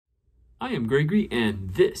I am Gregory,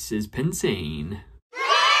 and this is Pensane.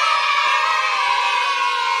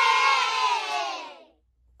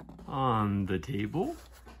 On the table,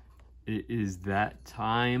 it is that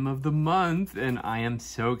time of the month, and I am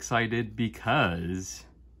so excited because,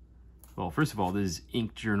 well, first of all, this is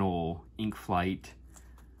Ink Journal Ink Flight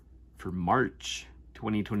for March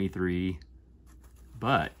 2023,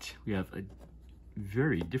 but we have a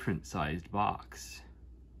very different sized box.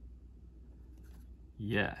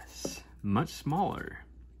 Yes, much smaller.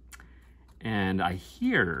 And I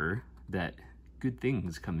hear that good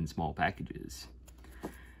things come in small packages.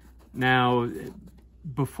 Now,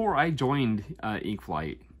 before I joined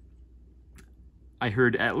Inkflight, I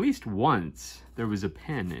heard at least once there was a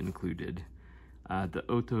pen included, the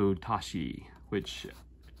Ototashi, which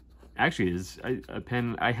actually is a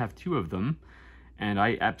pen. I have two of them, and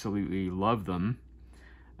I absolutely love them.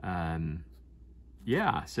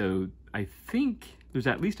 Yeah, so I think there's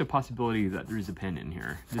at least a possibility that there's a pen in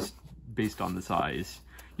here, just based on the size.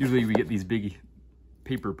 Usually we get these big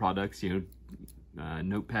paper products, you know,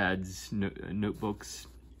 notepads, notebooks,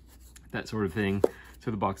 that sort of thing. So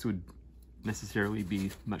the box would necessarily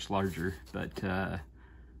be much larger, but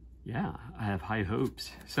yeah, I have high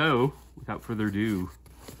hopes. So without further ado,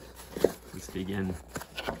 let's dig in.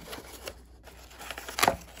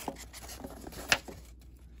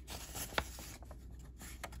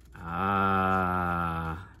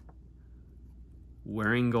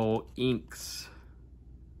 Wearingeul inks.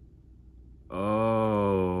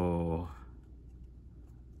 Oh.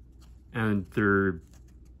 And they're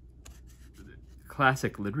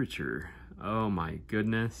classic literature. Oh my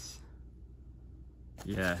goodness.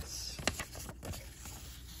 Yes.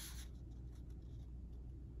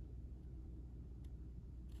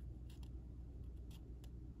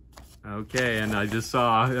 Okay, and I just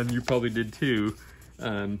saw, and you probably did too,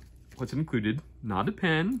 what's included. Not a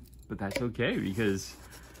pen, but that's okay because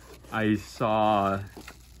I saw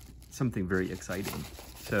something very exciting.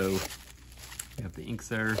 So we have the inks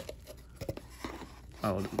there.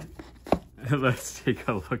 Oh, let's take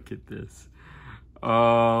a look at this.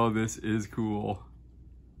 Oh, this is cool.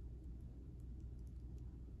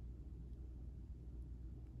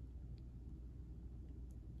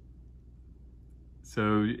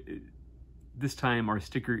 So this time our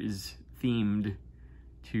sticker is themed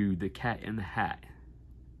to The Cat in the Hat,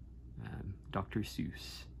 Dr.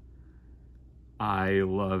 Seuss. I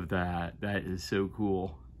love that. That is so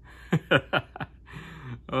cool.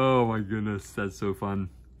 Oh my goodness, that's so fun.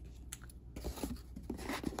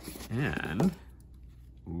 And,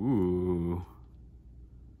 ooh.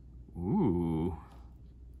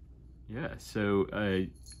 Yeah, so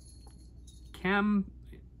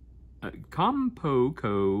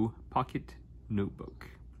Compoko Pocket Notebook.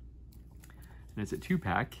 And it's a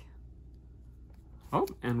 2-pack. Oh,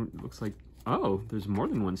 and it looks like, oh, there's more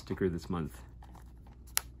than one sticker this month.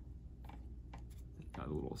 Got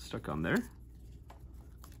a little stuck on there.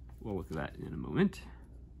 We'll look at that in a moment.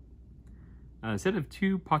 A set of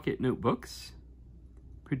 2 pocket notebooks,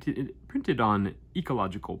 printed on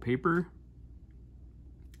ecological paper.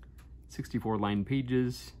 64 line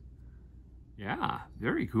pages. Yeah,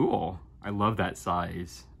 very cool. I love that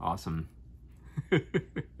size. Awesome.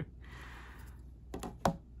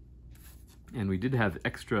 And we did have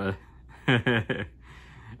extra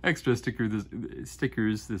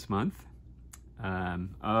stickers this month.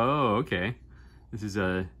 Oh, okay. This is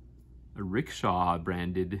a Rickshaw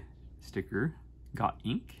branded sticker. Got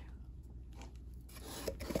ink.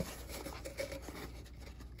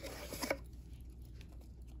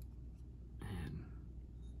 And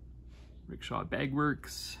Rickshaw Bag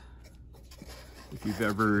Works. If you've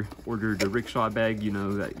ever ordered a Rickshaw bag, you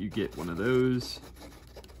know that you get one of those.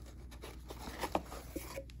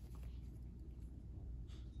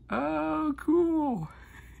 Oh, cool.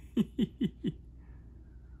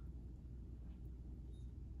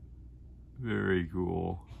 Very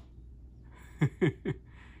cool.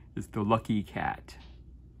 It's the lucky cat.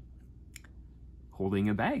 Holding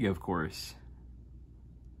a bag, of course.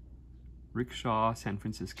 Rickshaw, San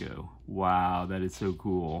Francisco. Wow, that is so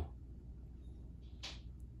cool.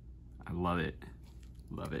 I love it.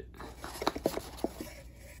 Love it.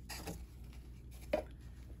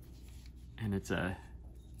 And it's a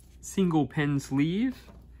single pen sleeve.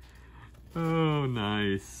 Oh,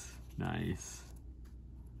 nice. Nice.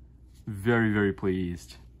 Very, very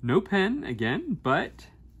pleased. No pen again, but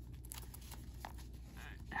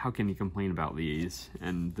how can you complain about these?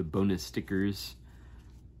 And the bonus stickers,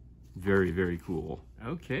 very, very cool.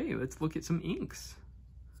 Okay, let's look at some inks.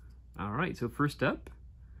 All right, so first up,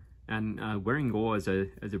 and Wearingeul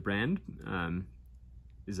as a brand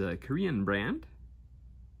is a Korean brand.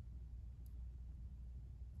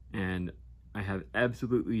 have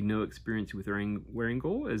absolutely no experience with wearing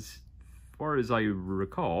gold, as far as I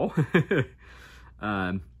recall.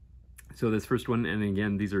 So this first one, and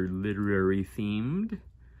again, these are literary themed,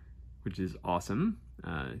 which is awesome.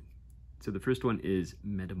 So the first one is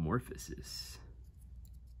Metamorphosis.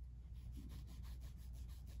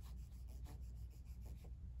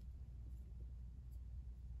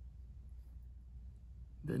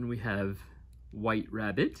 Then we have White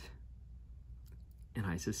Rabbit, and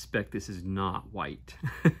I suspect this is not white.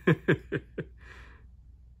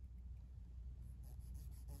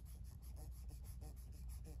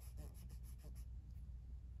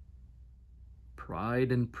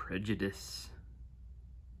 Pride and Prejudice.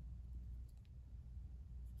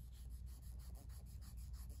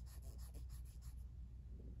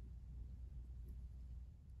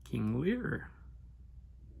 King Lear.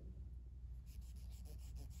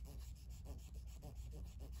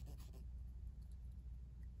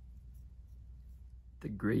 The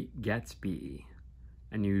Great Gatsby.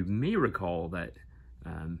 And you may recall that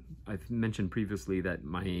I've mentioned previously that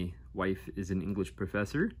my wife is an English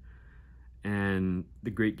professor, and The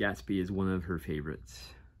Great Gatsby is one of her favorites.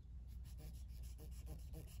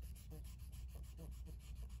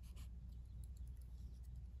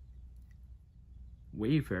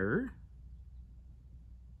 Wayfarer.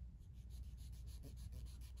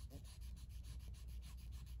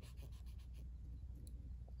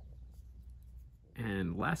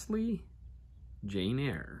 And lastly, Jane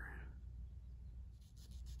Eyre.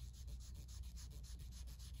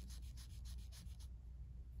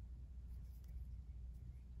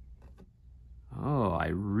 Oh, I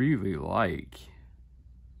really like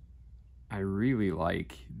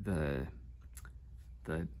the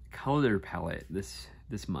color palette this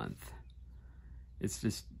month. It's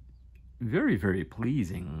just very, very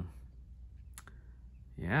pleasing.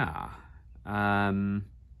 Yeah.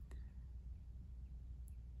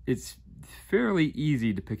 It's fairly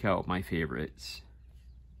easy to pick out my favorites.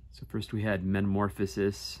 So first we had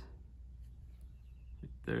Metamorphosis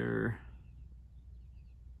right there,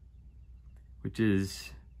 which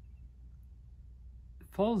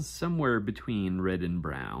falls somewhere between red and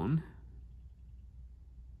brown.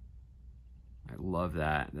 I love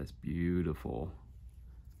that. That's beautiful.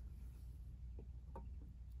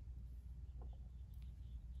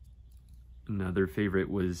 Another favorite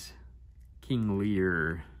was King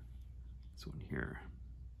Lear. This one here.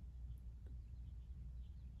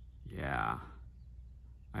 Yeah.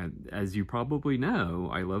 As you probably know,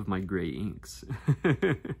 I love my gray inks.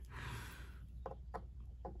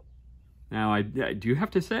 Now, I do have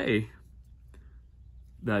to say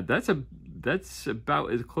that that's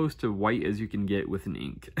about as close to white as you can get with an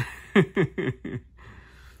ink.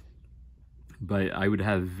 But I would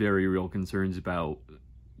have very real concerns about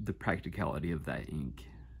the practicality of that ink.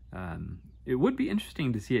 It would be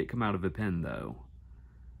interesting to see it come out of a pen, though.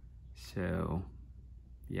 So,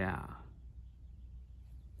 yeah.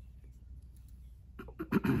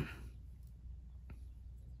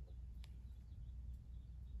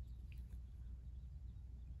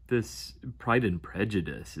 This Pride and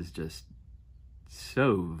Prejudice is just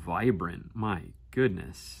so vibrant. My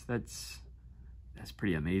goodness, that's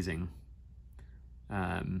pretty amazing.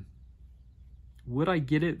 Would I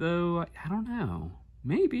get it though? I don't know.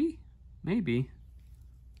 Maybe.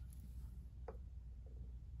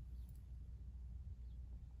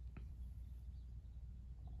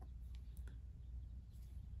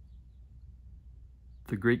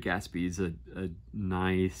 The Great Gatsby is a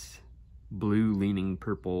nice blue leaning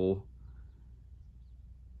purple.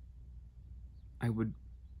 I would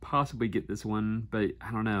possibly get this one, but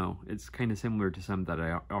I don't know. It's kind of similar to some that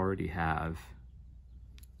I already have.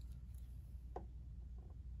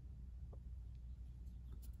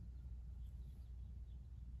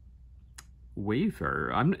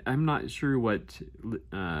 Wayfarer. I'm not sure what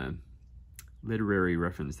literary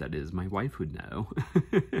reference that is. My wife would know.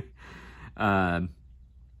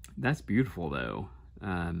 That's beautiful though.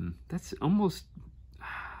 That's almost,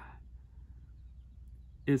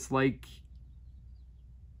 it's like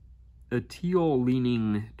a teal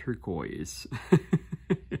leaning turquoise.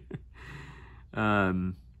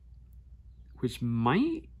 Which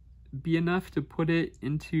might be enough to put it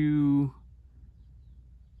into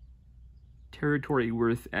territory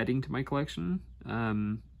worth adding to my collection.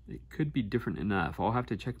 It could be different enough. I'll have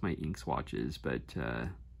to check my ink swatches, but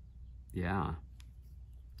yeah,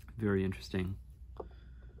 very interesting.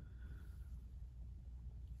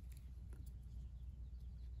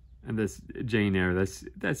 And this Jane Eyre,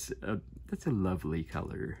 that's a lovely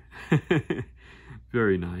color.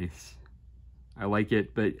 Very nice. I like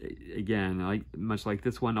it, but again, much like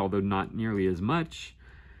this one, although not nearly as much,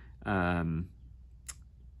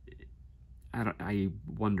 I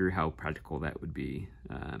wonder how practical that would be.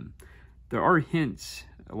 There are hints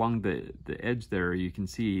along the edge there. You can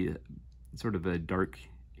see sort of a dark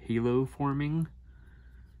halo forming.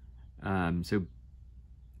 So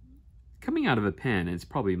coming out of a pen, it's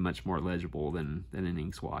probably much more legible than an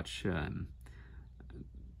ink swatch.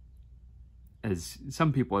 As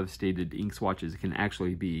some people have stated, ink swatches can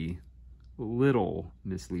actually be a little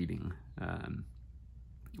misleading,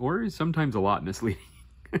 or sometimes a lot misleading.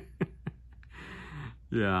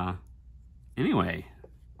 Yeah. Anyway,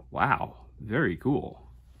 wow, very cool.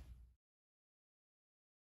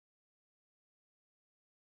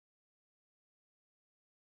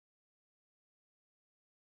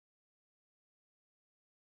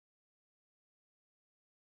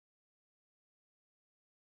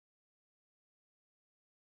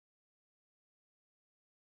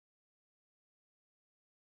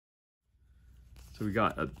 So we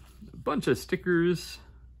got a bunch of stickers,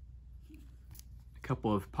 a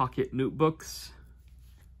couple of pocket notebooks,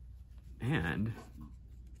 and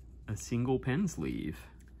a single pen sleeve.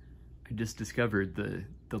 I just discovered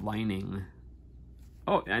the lining.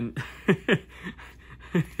 Oh, and I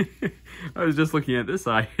was just looking at this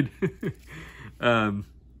side.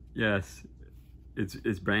 Yes,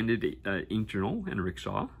 it's branded Ink Journal and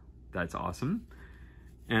Rickshaw. That's awesome.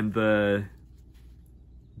 And the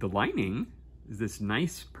lining is this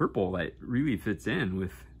nice purple that really fits in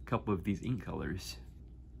with a couple of these ink colors.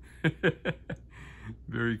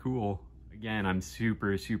 Very cool. Again, I'm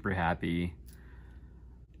super, super happy.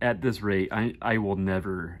 At this rate, I will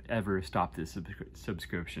never, ever stop this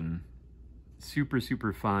subscription. Super,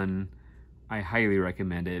 super fun. I highly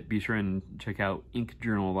recommend it. Be sure and check out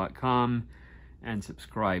inkjournal.com and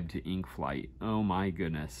subscribe to Inkflight. Oh my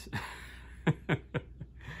goodness.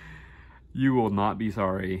 You will not be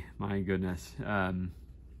sorry. My goodness.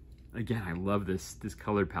 Again, I love this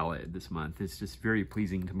color palette this month. It's just very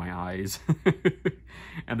pleasing to my eyes.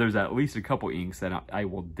 And there's at least a couple inks that I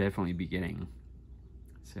will definitely be getting.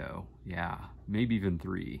 So yeah, maybe even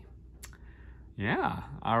 3. Yeah,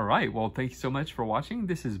 all right. Well, thank you so much for watching.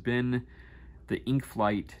 This has been the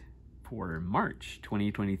Inkflight for March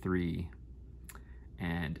 2023.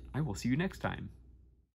 And I will see you next time.